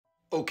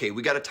Okay,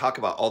 we gotta talk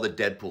about all the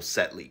Deadpool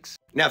set leaks.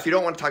 Now, if you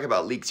don't want to talk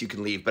about leaks, you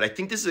can leave, but I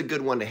think this is a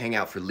good one to hang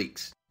out for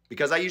leaks.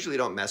 Because I usually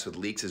don't mess with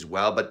leaks as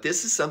well, but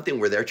this is something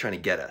where they're trying to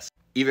get us.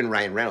 Even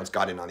Ryan Reynolds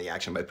got in on the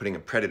action by putting a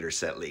Predator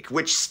set leak,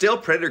 which still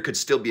Predator could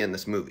still be in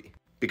this movie.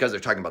 Because they're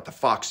talking about the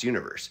Fox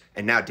universe,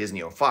 and now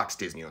Disney owns Fox,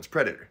 Disney owns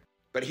Predator.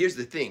 But here's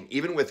the thing,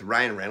 even with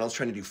Ryan Reynolds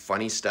trying to do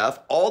funny stuff,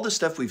 all the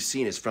stuff we've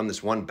seen is from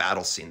this one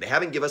battle scene. They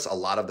haven't given us a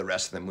lot of the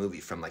rest of the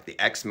movie, from like the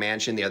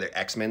X-Mansion, the other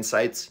X-Men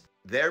sites.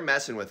 They're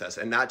messing with us,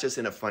 and not just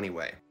in a funny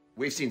way.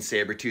 We've seen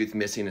Sabretooth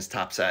missing his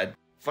top side.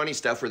 Funny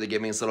stuff where they're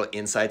giving us little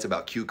insights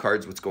about cue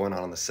cards, what's going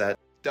on the set.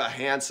 The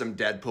handsome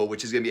Deadpool,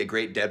 which is gonna be a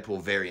great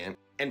Deadpool variant.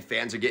 And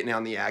fans are getting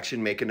on the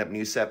action, making up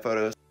new set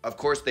photos. Of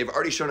course, they've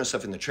already shown us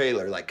stuff in the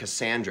trailer, like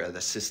Cassandra, the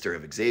sister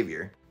of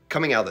Xavier,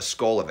 coming out of the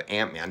skull of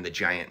Ant-Man, the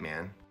Giant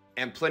Man,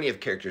 and plenty of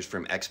characters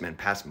from X-Men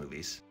past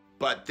movies.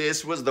 But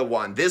this was the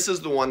one. This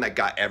is the one that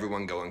got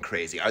everyone going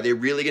crazy. Are they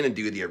really gonna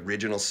do the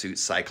original suit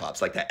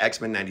Cyclops, like the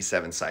X-Men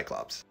 97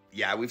 Cyclops?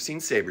 Yeah, we've seen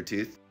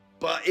Sabretooth.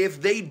 But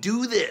if they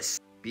do this,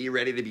 be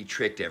ready to be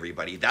tricked,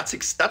 everybody. That's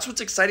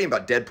what's exciting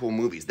about Deadpool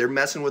movies. They're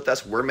messing with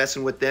us, we're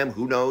messing with them,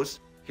 who knows?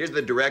 Here's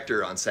the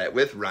director on set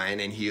with Ryan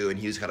and Hugh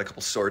got a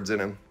couple swords in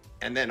him.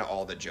 And then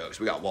all the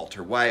jokes. We got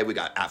Walter White, we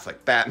got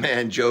Affleck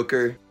Batman,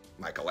 Joker,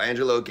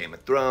 Michelangelo, Game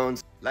of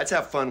Thrones. Let's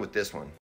have fun with this one.